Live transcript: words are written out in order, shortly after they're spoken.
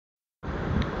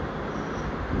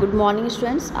Good morning,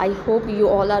 students. I hope you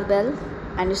all are well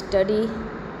and study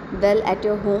well at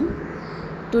your home.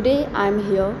 Today I am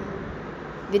here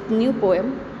with new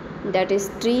poem, that is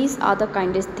Trees Are the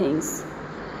Kindest Things.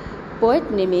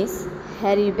 Poet name is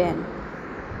Harry Ben.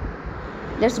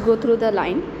 Let's go through the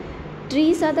line.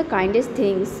 Trees are the kindest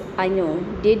things I know.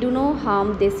 They do no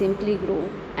harm, they simply grow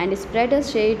and spread a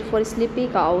shade for sleepy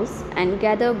cows and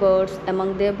gather birds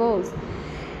among their boughs.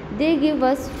 They give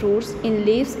us fruits in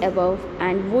leaves above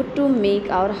and wood to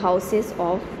make our houses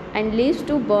of, and leaves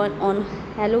to burn on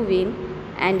Halloween,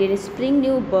 and in spring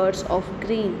new buds of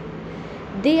green.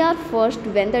 They are first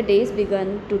when the days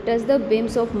begin to touch the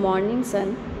beams of morning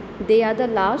sun. They are the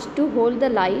last to hold the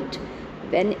light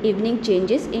when evening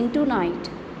changes into night.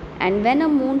 And when a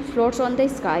moon floats on the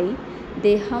sky,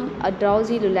 they hum a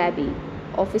drowsy lullaby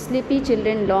of sleepy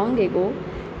children long ago.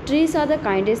 Trees are the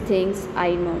kindest things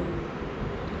I know.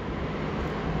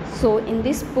 So in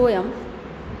this poem,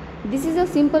 this is a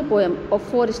simple poem of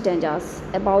 4 stanzas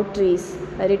about trees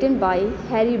written by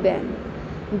Harry Ben.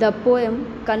 The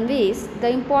poem conveys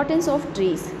the importance of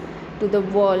trees to the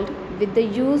world with the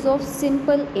use of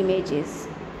simple images.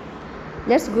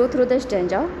 Let's go through the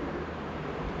stanza.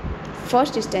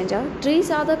 First stanza,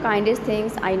 trees are the kindest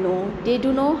things I know. They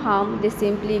do no harm, they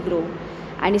simply grow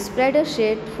and spread a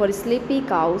shade for sleepy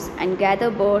cows and gather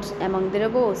birds among their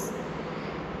boughs.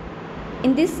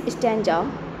 In this stanza,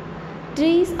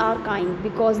 trees are kind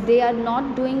because they are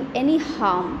not doing any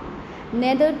harm,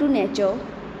 neither to nature,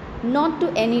 not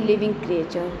to any living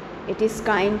creature. It is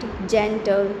kind,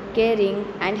 gentle, caring,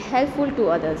 and helpful to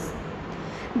others.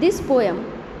 This poem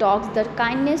talks the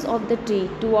kindness of the tree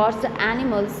towards the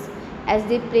animals as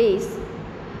they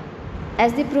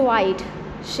provide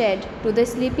shade to the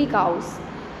sleepy cows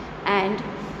and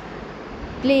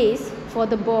place for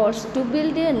the birds to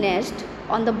build their nest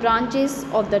on the branches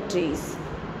of the trees.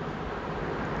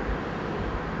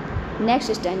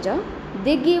 Next stanza.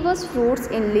 They give us fruits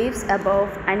in leaves above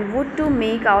and wood to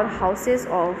make our houses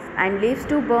of, and leaves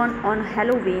to burn on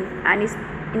Halloween, and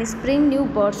in spring new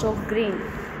buds of green.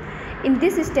 In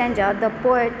this stanza, the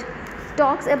poet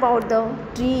talks about the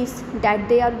trees, that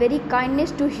they are very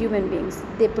kindness to human beings.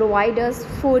 They provide us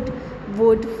food,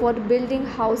 wood for building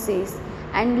houses,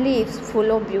 and leaves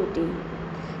full of beauty.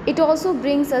 It also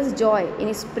brings us joy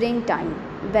in springtime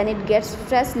when it gets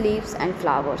fresh leaves and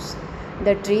flowers.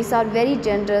 The trees are very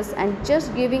generous and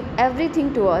just giving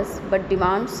everything to us, but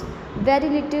demands very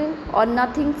little or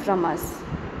nothing from us.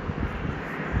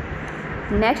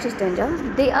 Next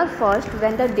stanza. They are first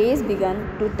when the days begin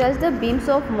to touch the beams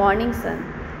of morning sun.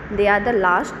 They are the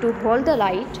last to hold the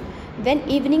light when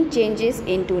evening changes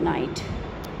into night.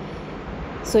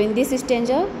 So in this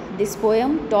stanza, this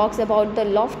poem talks about the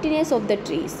loftiness of the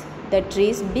trees. The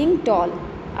trees, being tall,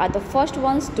 are the first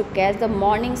ones to catch the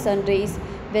morning sun rays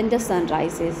when the sun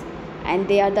rises, and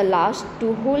they are the last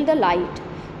to hold the light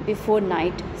before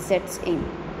night sets in.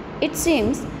 It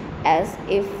seems as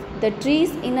if the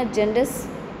trees, in a generous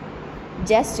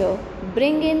gesture,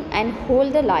 bring in and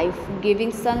hold the life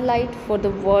giving sunlight for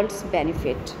the world's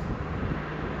benefit.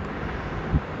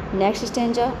 Next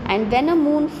stanza. And when a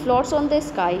moon floats on the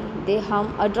sky, they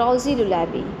hum a drowsy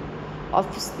lullaby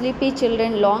of sleepy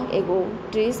children long ago.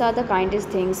 Trees are the kindest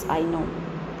things I know.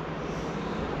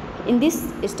 In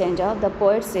this stanza, the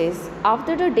poet says,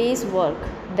 after the day's work,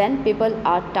 when people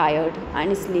are tired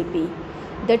and sleepy,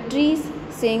 the trees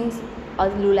sings a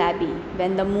lullaby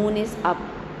when the moon is up.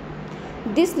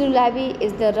 This lullaby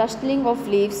is the rustling of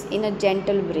leaves in a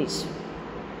gentle breeze.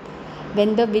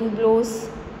 When the wind blows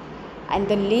and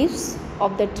the leaves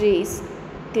of the trees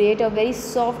create a very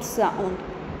soft sound,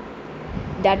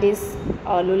 that is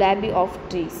a lullaby of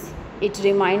trees. It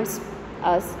reminds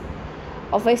us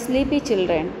of a sleepy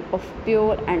children of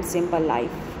pure and simple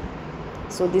life.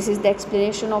 So this is the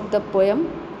explanation of the poem.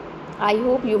 I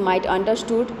hope you might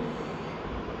understood.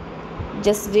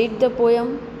 Just read the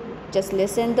poem, just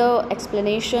listen the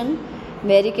explanation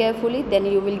very carefully, then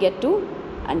you will get to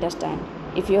understand.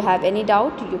 If you have any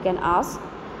doubt, you can ask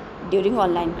during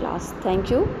online class.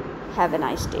 Thank you. Have a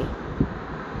nice day.